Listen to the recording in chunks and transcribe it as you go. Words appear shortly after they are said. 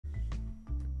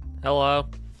Hello.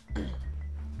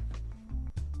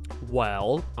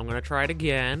 Well, I'm gonna try it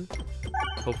again.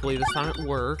 Hopefully this time it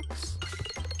works.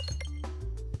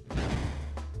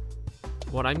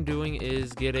 What I'm doing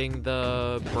is getting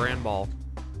the Branball.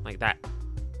 Like that.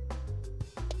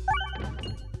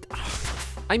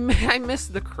 I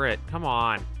missed the crit. Come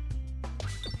on.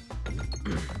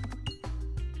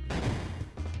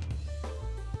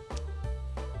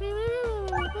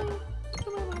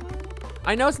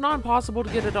 I know it's not impossible to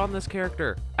get it on this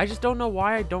character. I just don't know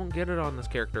why I don't get it on this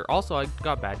character. Also, I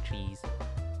got bad cheese.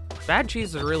 Bad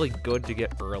cheese is really good to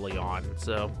get early on,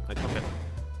 so I took it.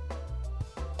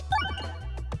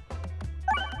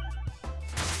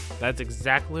 That's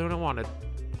exactly what I wanted.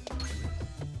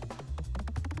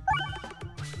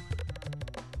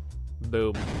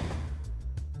 Boom.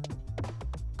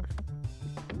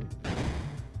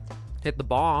 Hit the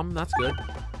bomb, that's good.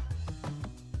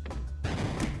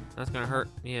 That's gonna hurt,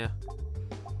 yeah.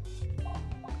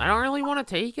 I don't really want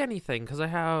to take anything because I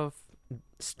have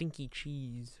stinky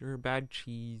cheese or bad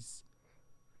cheese.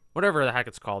 Whatever the heck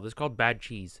it's called. It's called bad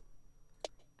cheese.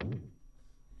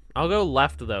 I'll go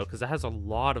left though because it has a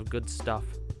lot of good stuff.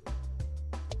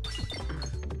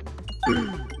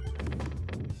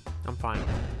 I'm fine.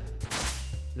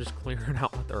 I'm just clearing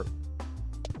out my throat.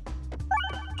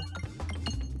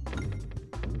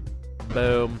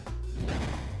 Boom.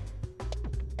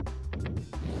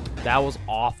 That was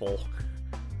awful.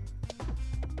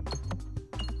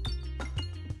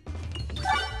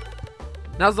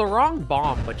 Now, it's the wrong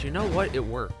bomb, but you know what? It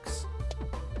works.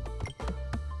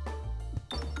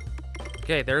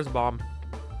 Okay, there's a bomb.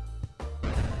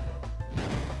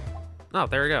 Oh,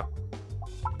 there we go.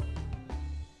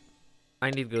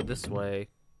 I need to go this way.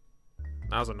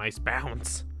 That was a nice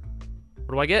bounce.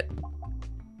 What do I get?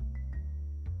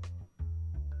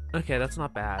 Okay, that's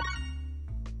not bad.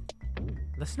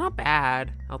 That's not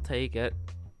bad. I'll take it.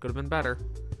 Could have been better.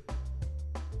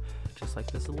 Just like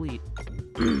this elite.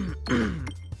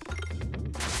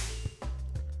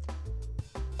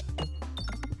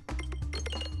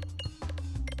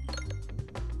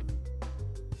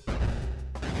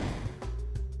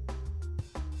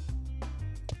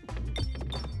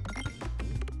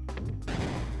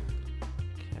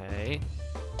 Okay.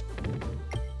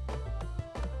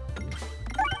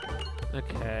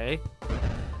 Okay.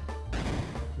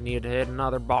 Need to hit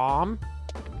another bomb.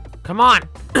 Come on!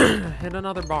 Hit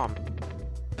another bomb.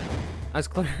 I was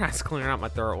clearing out my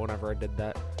throat whenever I did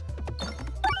that.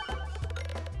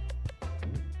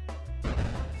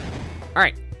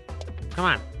 Alright. Come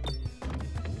on.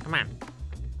 Come on.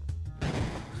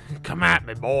 Come at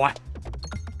me, boy.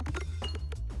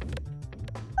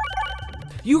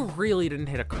 You really didn't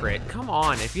hit a crit. Come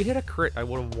on. If you hit a crit, I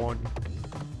would have won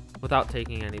without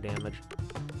taking any damage.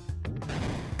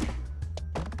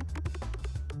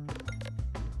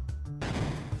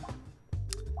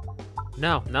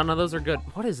 No, none of those are good.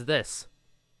 What is this?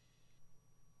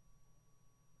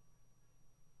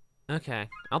 Okay,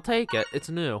 I'll take it. It's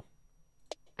new.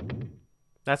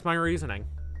 That's my reasoning.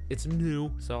 It's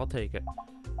new, so I'll take it.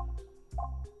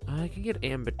 I can get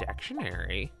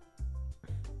ambidextrous.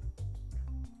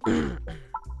 I'll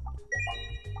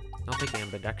take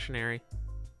ambidextrous.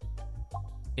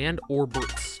 And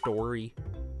Orbert's story.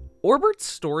 Orbert's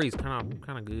story is kind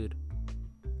of good.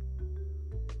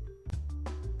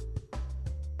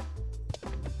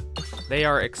 They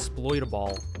are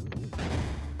exploitable.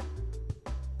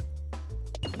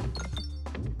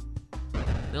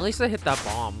 At least I hit that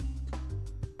bomb.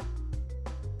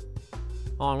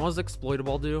 Oh, and what does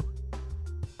exploitable do?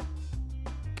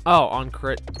 Oh, on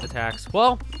crit attacks.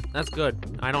 Well, that's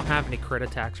good. I don't have any crit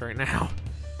attacks right now.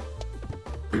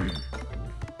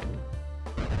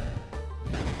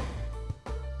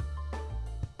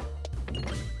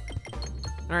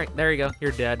 Alright, there you go.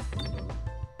 You're dead.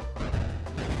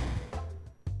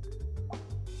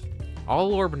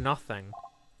 All or nothing.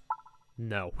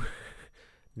 No.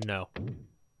 No.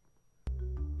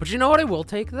 But you know what I will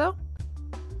take, though?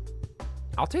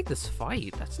 I'll take this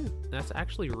fight. That's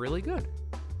actually really good.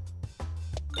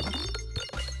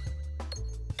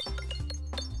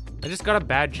 I just got a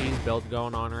bad cheese build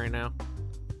going on right now.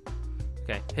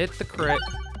 Okay, hit the crit,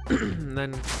 and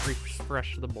then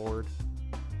refresh the board.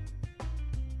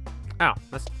 Oh,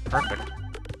 that's perfect.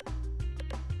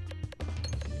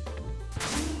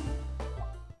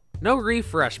 No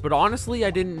refresh, but honestly,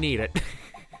 I didn't need it.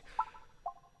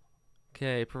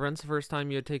 Okay, prevents the first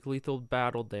time you take lethal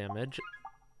battle damage.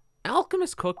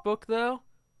 Alchemist Cookbook, though?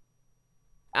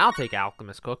 I'll take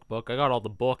Alchemist Cookbook. I got all the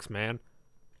books, man.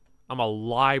 I'm a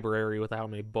library with how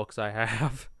many books I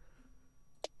have.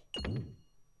 That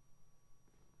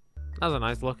was a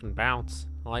nice looking bounce.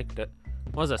 I liked it.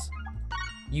 What is this?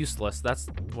 Useless. That's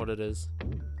what it is.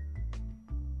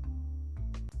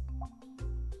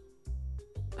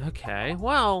 Okay,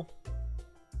 well.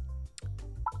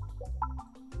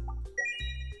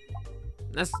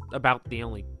 That's about the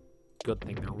only good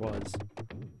thing there was.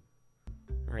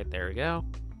 Alright, there we go.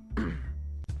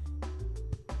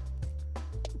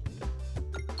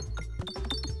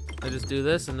 I just do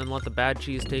this and then let the bad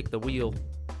cheese take the wheel.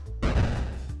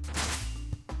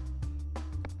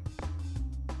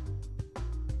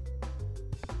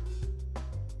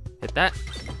 Hit that.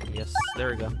 Yes,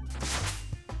 there we go.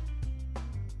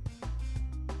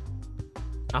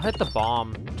 I'll hit the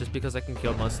bomb just because I can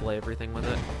kill mostly everything with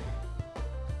it.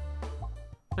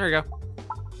 There we go.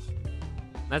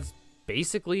 That's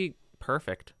basically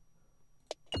perfect.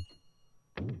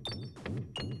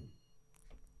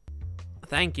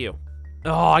 Thank you.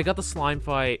 Oh, I got the slime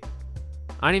fight.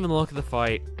 I didn't even look at the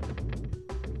fight.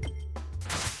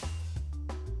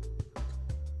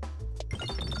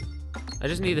 I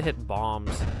just need to hit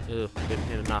bombs. Ew, didn't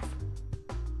hit enough.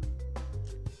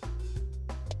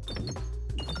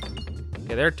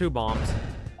 Okay, there are 2 bombs.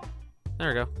 There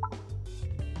we go.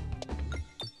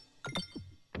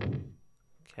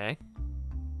 Okay.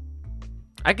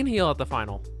 I can heal at the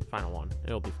final one.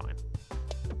 It'll be fine.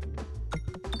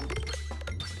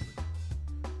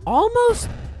 Almost?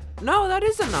 No, that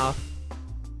is enough.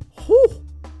 Whew.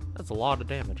 That's a lot of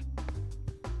damage.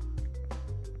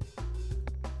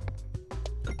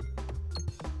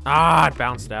 Ah, it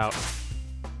bounced out.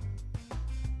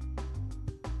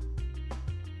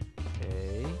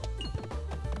 Okay.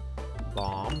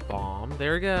 Bomb, bomb.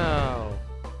 There we go.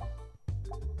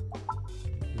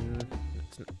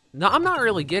 No, I'm not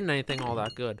really getting anything all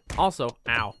that good. Also,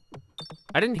 ow.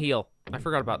 I didn't heal. I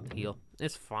forgot about the heal.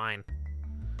 It's fine.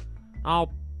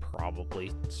 I'll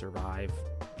probably survive.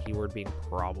 Keyword being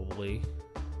probably.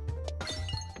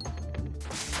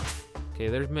 Okay,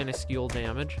 there's minuscule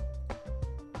damage.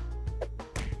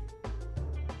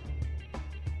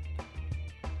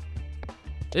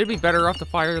 It'd be better off to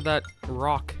fire that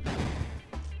rock.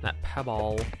 That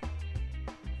pebble.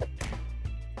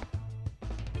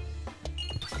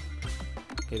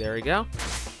 Okay, there we go.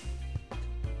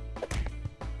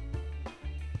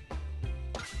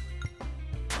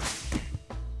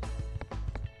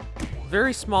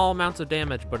 Very small amounts of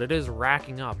damage, but it is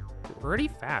racking up pretty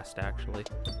fast, actually.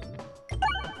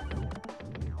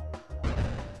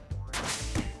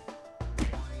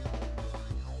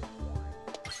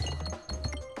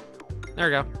 There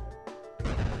we go.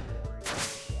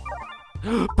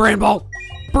 Branball!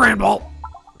 Branball!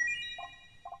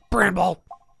 Branball!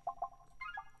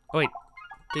 Oh, wait.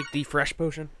 Take the fresh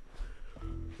potion.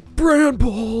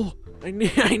 Branball!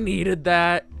 I needed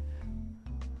that.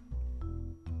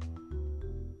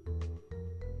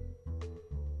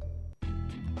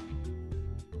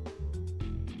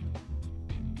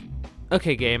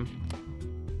 Okay, game.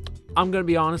 I'm gonna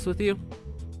be honest with you.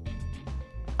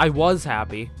 I was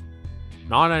happy.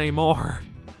 Not anymore.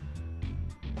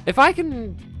 If I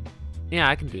can... Yeah,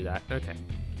 I can do that. Okay.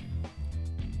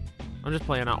 I'm just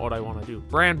playing out what I want to do.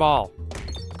 Branball!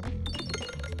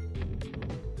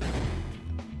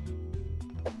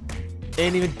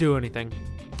 Didn't even do anything.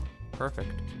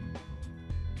 Perfect.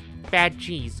 Bad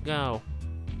cheese, go.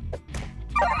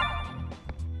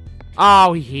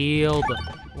 Oh, he healed.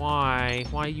 Why?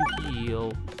 Why you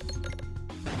heal?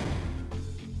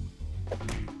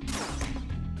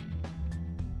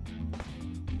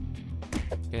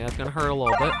 Okay, that's gonna hurt a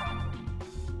little bit.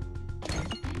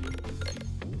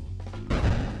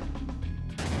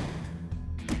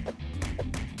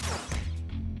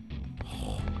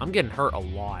 I'm getting hurt a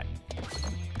lot.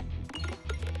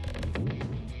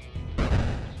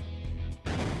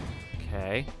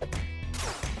 Okay.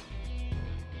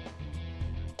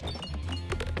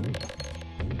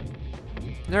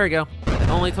 There we go. It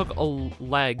only took a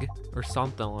leg or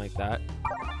something like that.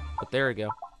 But there we go.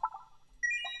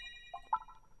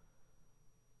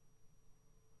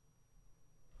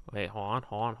 Wait, hold on,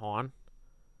 hold on, hold on.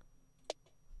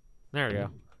 There we go.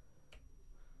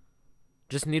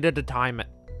 Just needed to time it.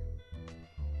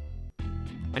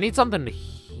 I need something to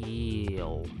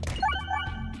heal.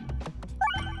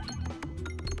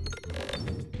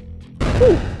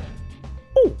 Ooh.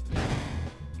 Ooh.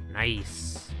 Nice.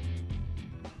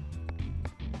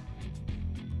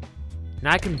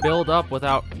 Now I can build up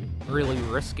without really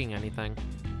risking anything.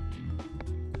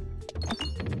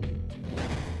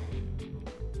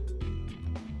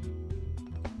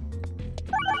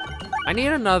 I need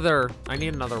another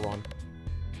one.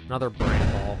 Another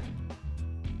Branball.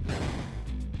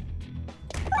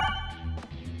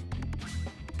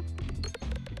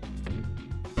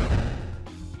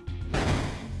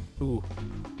 Ooh.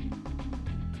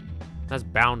 That's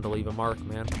bound to leave a mark,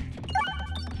 man.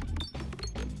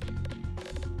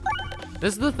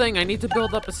 This is the thing, I need to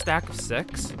build up a stack of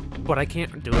 6, but I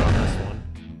can't do it on this one.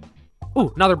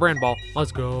 Ooh, another Branball.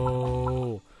 Let's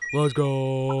go. Let's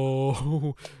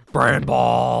go.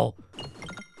 Branball.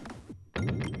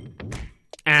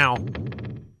 Ow.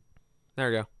 There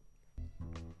we go.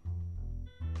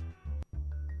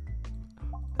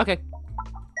 Okay.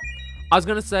 I was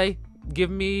gonna say, give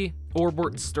me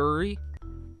Orbert Sturry,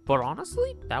 but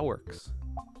honestly, that works.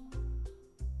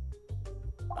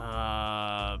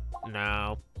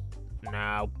 No.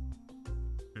 No.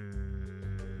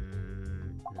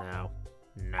 No.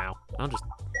 No. I'll just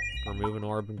remove an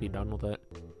orb and be done with it.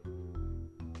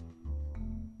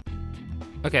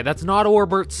 Okay, that's not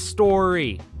Orbert's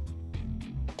story.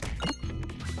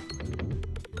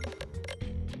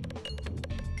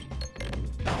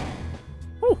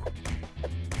 Whew.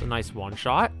 It's a nice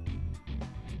one-shot.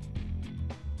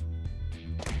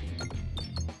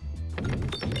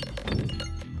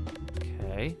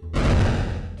 Okay.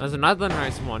 There's another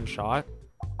nice one-shot.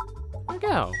 There we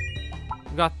go.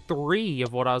 We got 3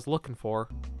 of what I was looking for.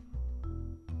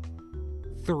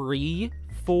 3,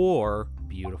 4.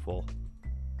 Beautiful.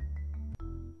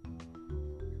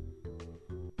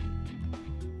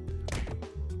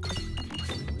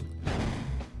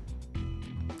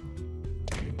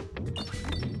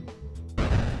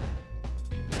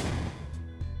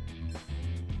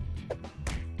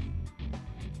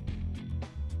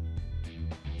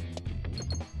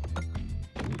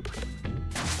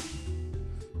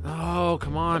 Oh,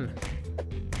 come on.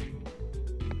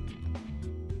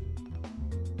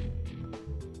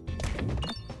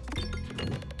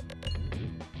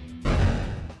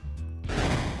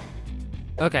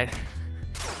 Okay.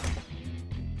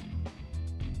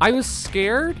 I was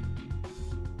scared,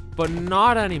 but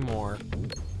not anymore.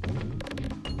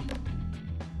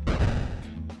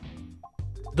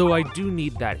 Though I do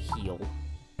need that heal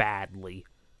badly.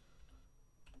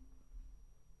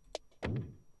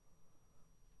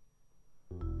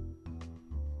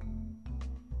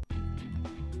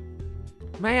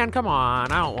 Man, come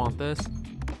on. I don't want this.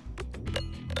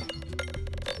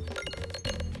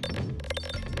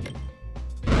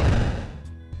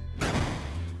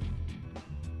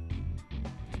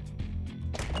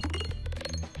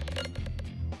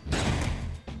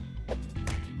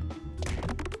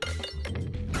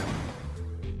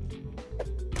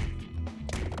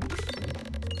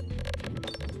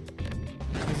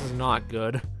 This is not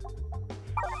good.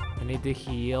 I need to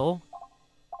heal.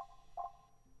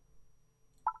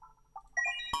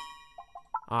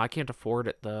 Oh, I can't afford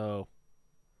it, though.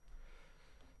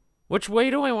 Which way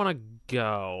do I want to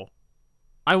go?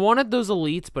 I wanted those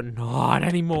elites, but not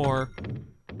anymore.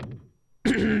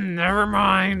 Never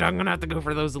mind. I'm going to have to go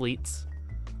for those elites.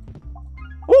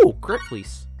 Ooh, crit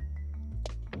fleece.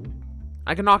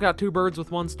 I can knock out 2 birds with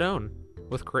 1 stone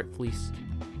with crit fleece.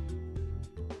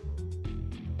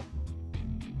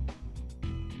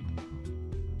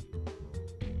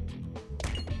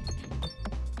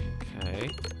 Okay.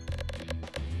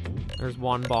 There's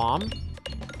 1 bomb.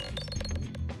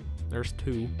 There's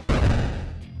 2.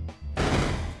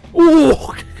 Ooh!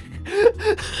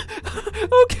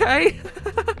 Okay.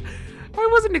 I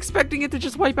wasn't expecting it to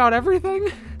just wipe out everything.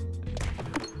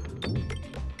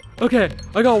 Okay,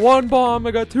 I got 1 bomb,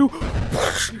 I got 2.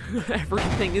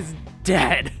 Everything is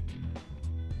dead.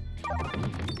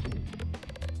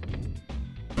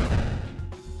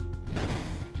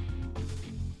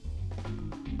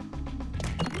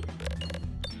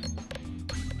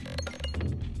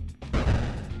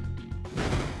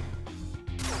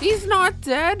 He's not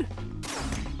dead.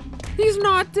 He's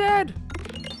not dead.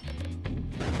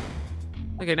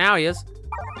 Okay, now he is.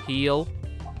 Heal.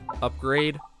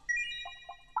 Upgrade.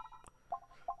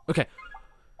 Okay.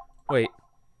 Wait.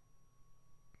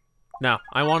 No,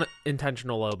 I want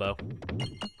intentional Lobo.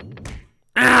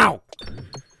 Ow!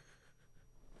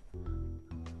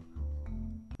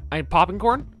 Popping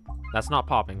corn? That's not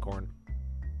popping corn.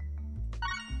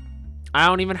 I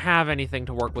don't even have anything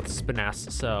to work with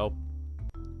Spiness, so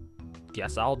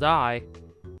guess I'll die.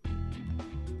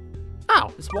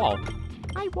 Ow, it's Wall.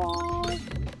 Hi, Wall.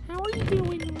 How are you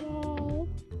doing, Wall?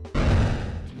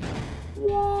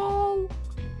 Wall.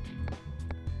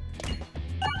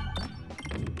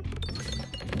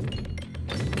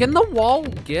 Can the Wall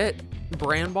get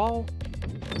Branball?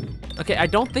 Okay, I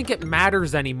don't think it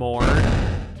matters anymore.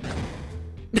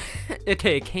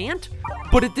 Okay, it can't,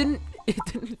 but it didn't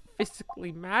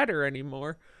physically matter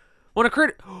anymore. When a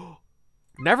crit...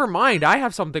 Never mind, I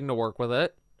have something to work with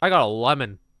it. I got a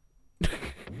lemon.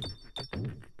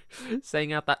 Saying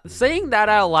that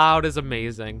out loud is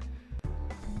amazing.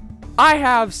 I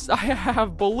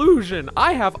have Belusion.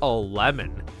 I have a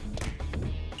lemon.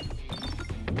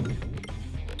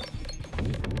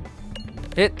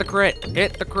 Hit the crit.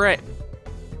 Hit the crit.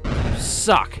 You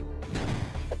suck.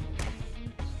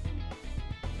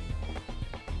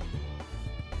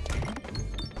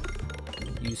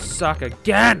 You suck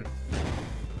again.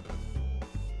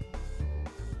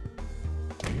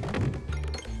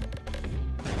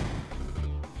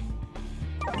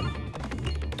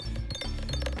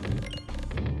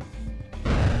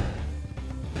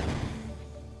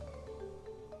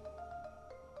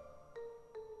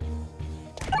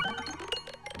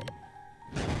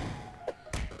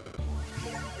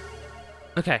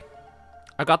 Okay,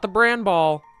 I got the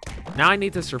Branball. Now I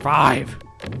need to survive.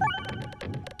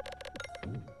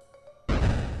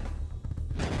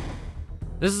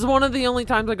 This is one of the only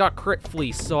times I got crit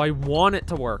fleece, so I want it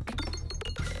to work.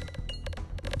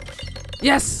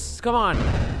 Yes, come on.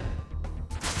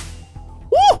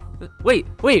 Woo! Wait,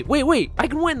 I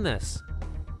can win this.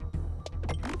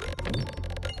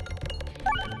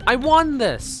 I won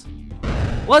this.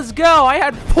 Let's go, I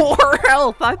had 4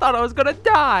 health. I thought I was gonna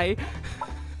die.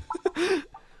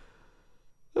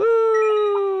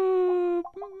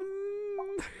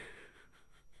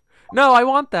 No, I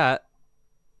want that.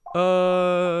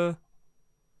 I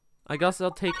guess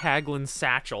I'll take Haglin's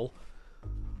satchel.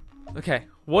 Okay,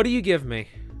 what do you give me?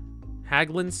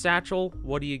 Haglin's satchel,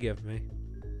 what do you give me?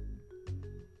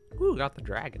 Ooh, got the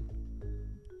dragon.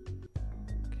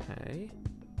 Okay.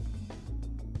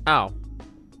 Oh.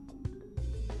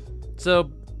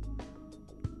 So,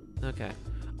 okay.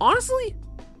 Honestly,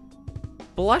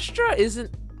 Balestra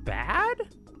isn't bad,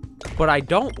 but I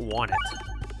don't want it.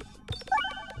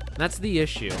 That's the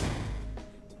issue.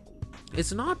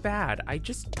 It's not bad, I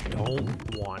just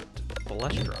don't want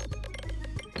Balestra.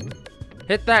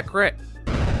 Hit that crit.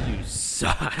 You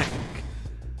suck.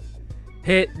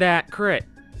 Hit that crit.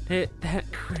 Hit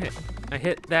that crit. I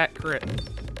hit that crit.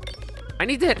 I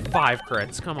need to hit 5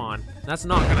 crits, come on. That's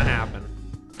not gonna happen.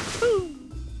 Woo.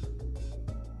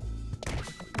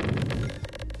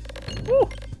 Woo.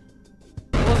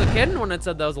 I wasn't kidding when it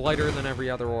said that was lighter than every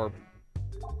other orb.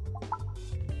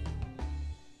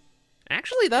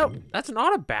 Actually, that's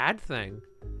not a bad thing.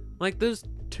 Like, those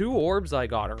 2 orbs I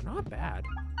got are not bad.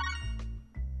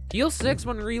 Heal 6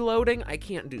 when reloading, I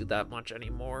can't do that much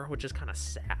anymore, which is kind of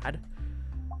sad.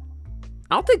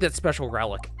 I'll take that special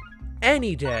relic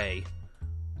any day.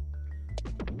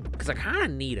 Because I kind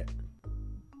of need it.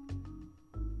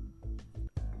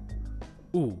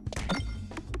 Ooh.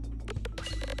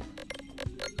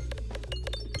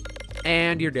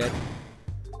 And you're dead.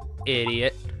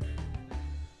 Idiot.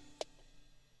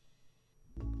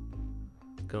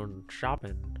 Going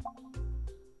shopping.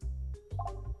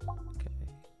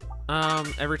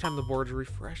 Okay. Every time the board's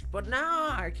refreshed. But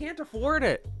nah, I can't afford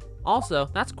it. Also,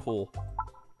 that's cool.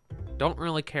 Don't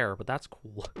really care, but that's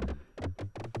cool.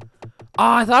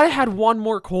 Ah, I thought I had 1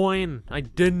 more coin. I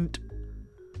didn't.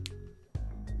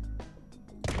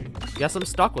 Guess I'm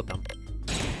stuck with them.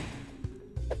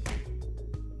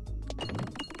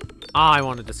 Ah, I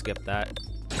wanted to skip that.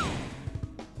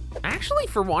 Actually,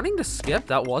 for wanting to skip,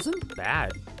 that wasn't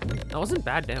bad. That wasn't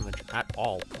bad damage at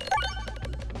all.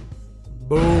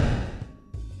 Boom.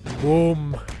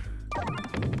 Boom.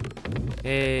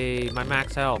 Hey, my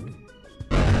max health.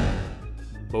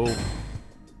 Boom.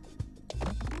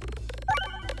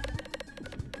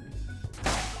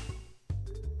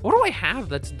 What do I have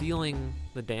that's dealing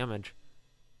the damage?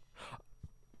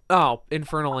 Oh,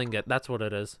 Infernal Ingot. That's what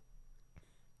it is.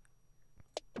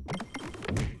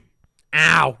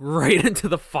 Ow! Right into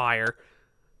the fire.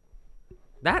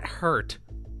 That hurt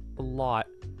a lot.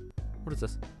 What is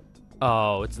this?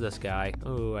 Oh, it's this guy.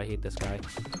 Oh, I hate this guy.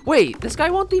 Wait, this guy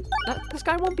won't be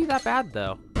that bad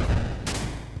though.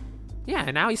 Yeah,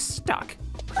 and now he's stuck.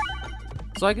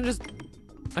 So I can just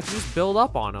build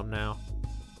up on him now.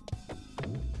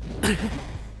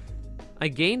 I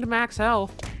gained max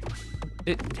health.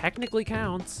 It technically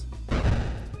counts.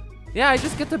 Yeah, I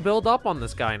just get to build up on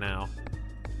this guy now.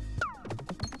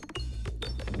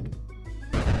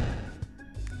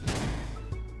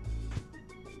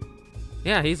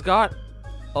 Yeah, he's got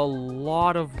a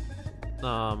lot of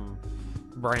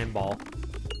Branball.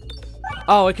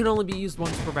 Oh, it can only be used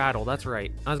once per battle. That's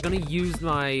right. I was gonna use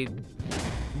my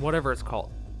whatever it's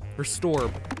called, Restore.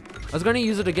 I was gonna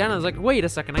use it again. I was like, wait a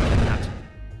second, I can't.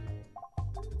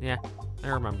 Yeah, I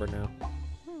remember now.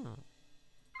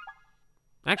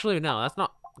 Actually, no, that's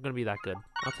not gonna be that good.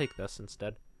 I'll take this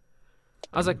instead.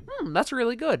 I was like, that's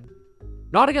really good.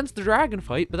 Not against the dragon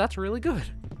fight, but that's really good.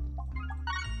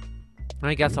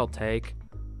 I guess I'll take.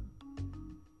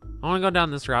 I want to go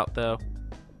down this route, though.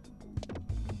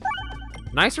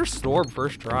 Nice restore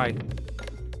first try.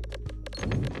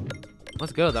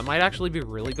 Let's go. That might actually be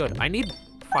really good. I need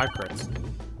 5 crits.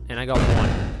 And I got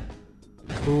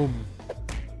 1. Boom.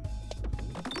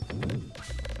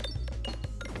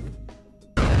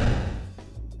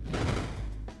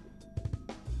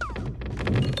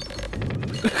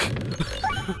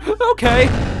 Okay.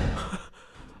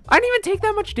 I didn't even take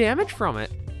that much damage from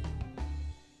it.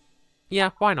 Yeah,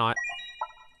 why not?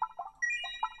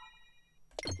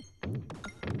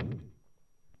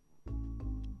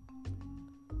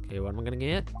 Okay, what am I gonna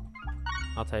get?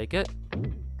 I'll take it.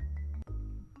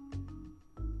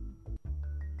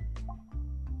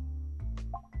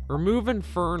 Remove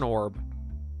Infern Orb.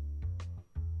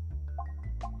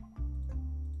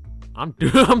 I'm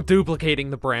duplicating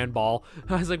the Branball.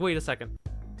 I was like, wait a second.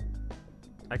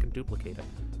 I can duplicate it.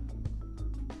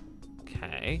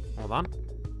 Okay, hold on.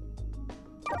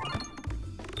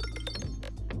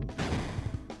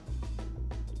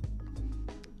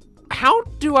 How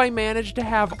do I manage to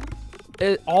have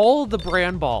all the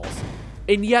Branballs,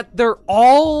 and yet they're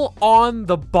all on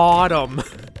the bottom?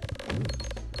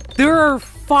 There are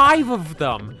 5 of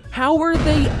them. How are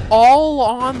they all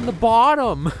on the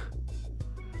bottom?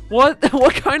 What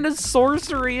kind of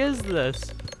sorcery is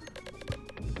this?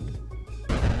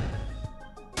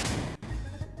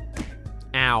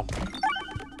 Ow.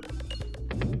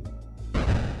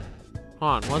 Hold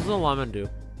on, what does the lemon do?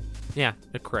 Yeah,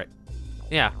 a crit.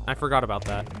 Yeah, I forgot about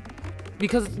that.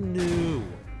 Because it's new.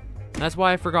 That's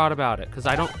why I forgot about it, because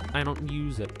I don't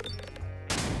use it.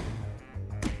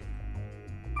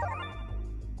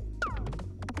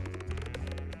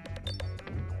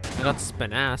 I got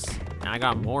Spiness. And I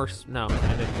got more. No, I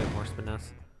didn't get more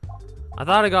Spiness. I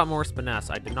thought I got more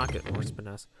Spiness. I did not get more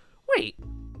Spiness. Wait.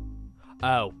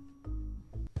 Oh.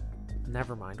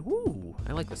 Never mind. Ooh,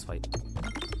 I like this fight.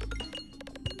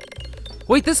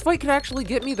 Wait, this fight could actually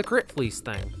get me the crit fleece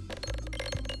thing.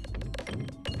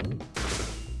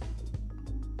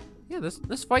 Yeah,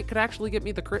 this fight could actually get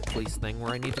me the crit fleece thing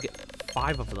where I need to get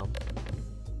 5 of them.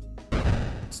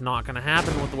 It's not gonna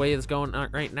happen with the way it's going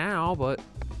right now, but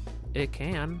it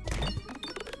can.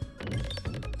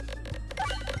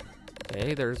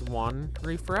 Okay, there's 1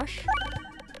 refresh.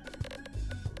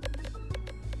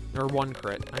 Or 1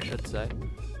 crit, I should say.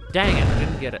 Dang it, I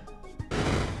didn't get it.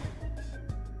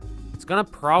 It's gonna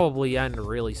probably end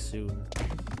really soon.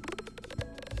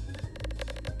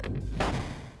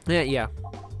 Yeah.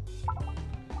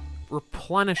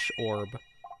 Replenish orb.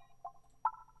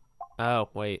 Oh,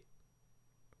 wait.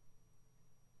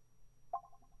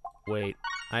 Wait,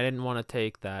 I didn't want to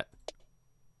take that.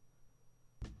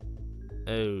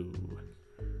 Oh.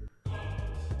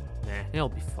 Nah, it'll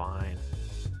be fine.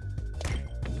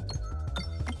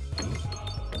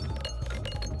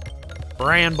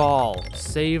 Branball,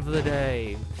 save the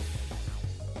day.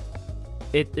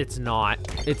 It's not.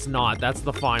 It's not. That's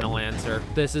the final answer.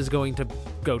 This is going to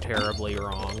go terribly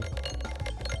wrong.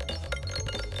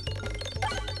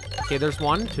 Okay, there's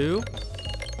 1, 2.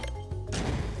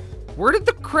 Where did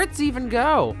the crits even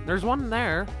go? There's 1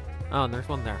 there. Oh, and there's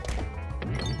 1 there.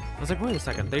 I was like, wait a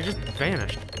second. They just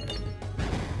vanished.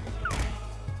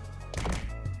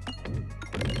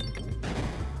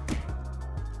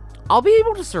 I'll be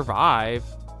able to survive.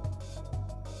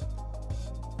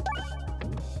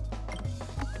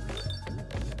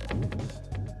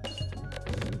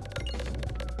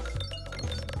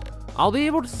 I'll be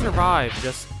able to survive,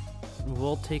 just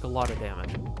will take a lot of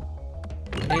damage.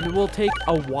 And it will take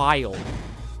a while.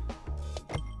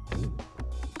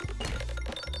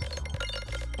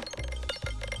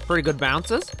 Pretty good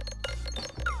bounces.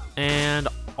 And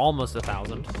almost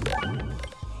 1,000.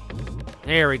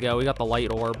 There we go, we got the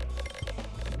light orb.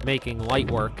 Making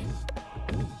light work.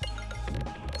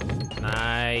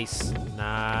 Nice.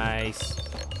 Nice.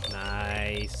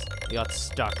 Nice. We got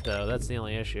stuck, though. That's the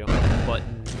only issue. But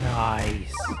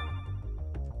nice.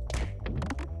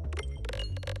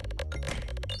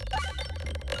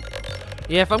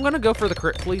 Yeah, if I'm gonna go for the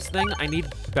crit fleece thing, I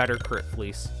need better crit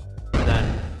fleece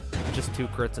than just 2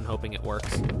 crits and hoping it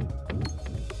works.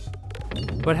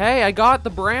 But hey, I got the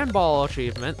Branball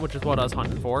achievement, which is what I was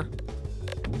hunting for.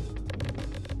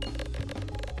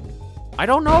 I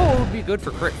don't know what would be good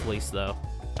for crit fleece, though.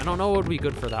 I don't know what would be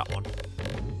good for that one.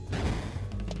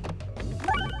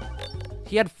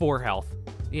 He had 4 health.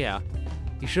 Yeah.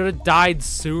 He should have died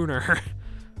sooner.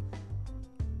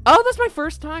 Oh, that's my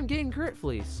first time getting crit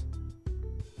fleece.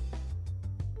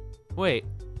 Wait.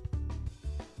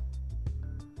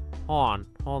 Hold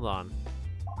on.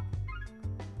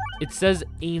 It says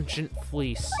Ancient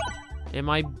Fleece. Am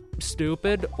I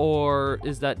stupid, or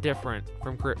is that different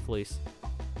from Crit Fleece?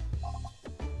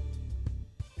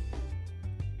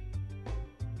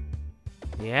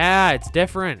 Yeah, it's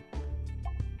different.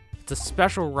 It's a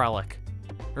special relic.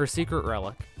 Or a secret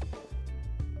relic.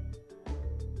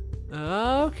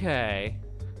 Okay.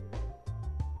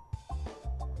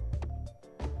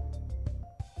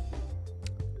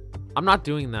 I'm not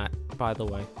doing that, by the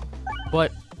way.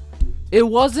 But it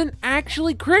wasn't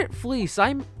actually Crit Fleece.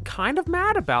 I'm kind of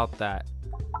mad about that.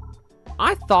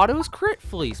 I thought it was Crit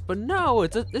Fleece, but no,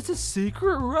 it's a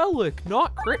secret relic,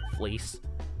 not Crit Fleece.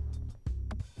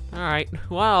 Alright,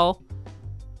 well,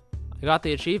 I got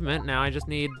the achievement. Now I just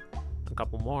need a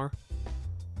couple more.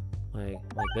 Like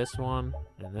this one,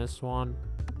 and this one,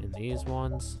 and these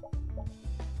ones.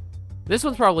 This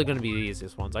one's probably gonna be the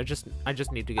easiest ones. I just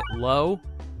need to get low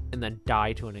and then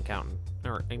die to an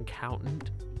encounter.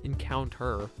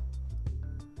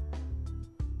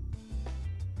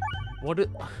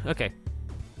 Okay.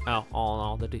 Oh, all in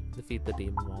all, defeat the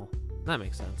demon wall. That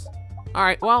makes sense.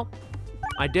 Alright, well,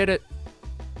 I did it.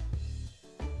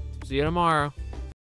 See you tomorrow.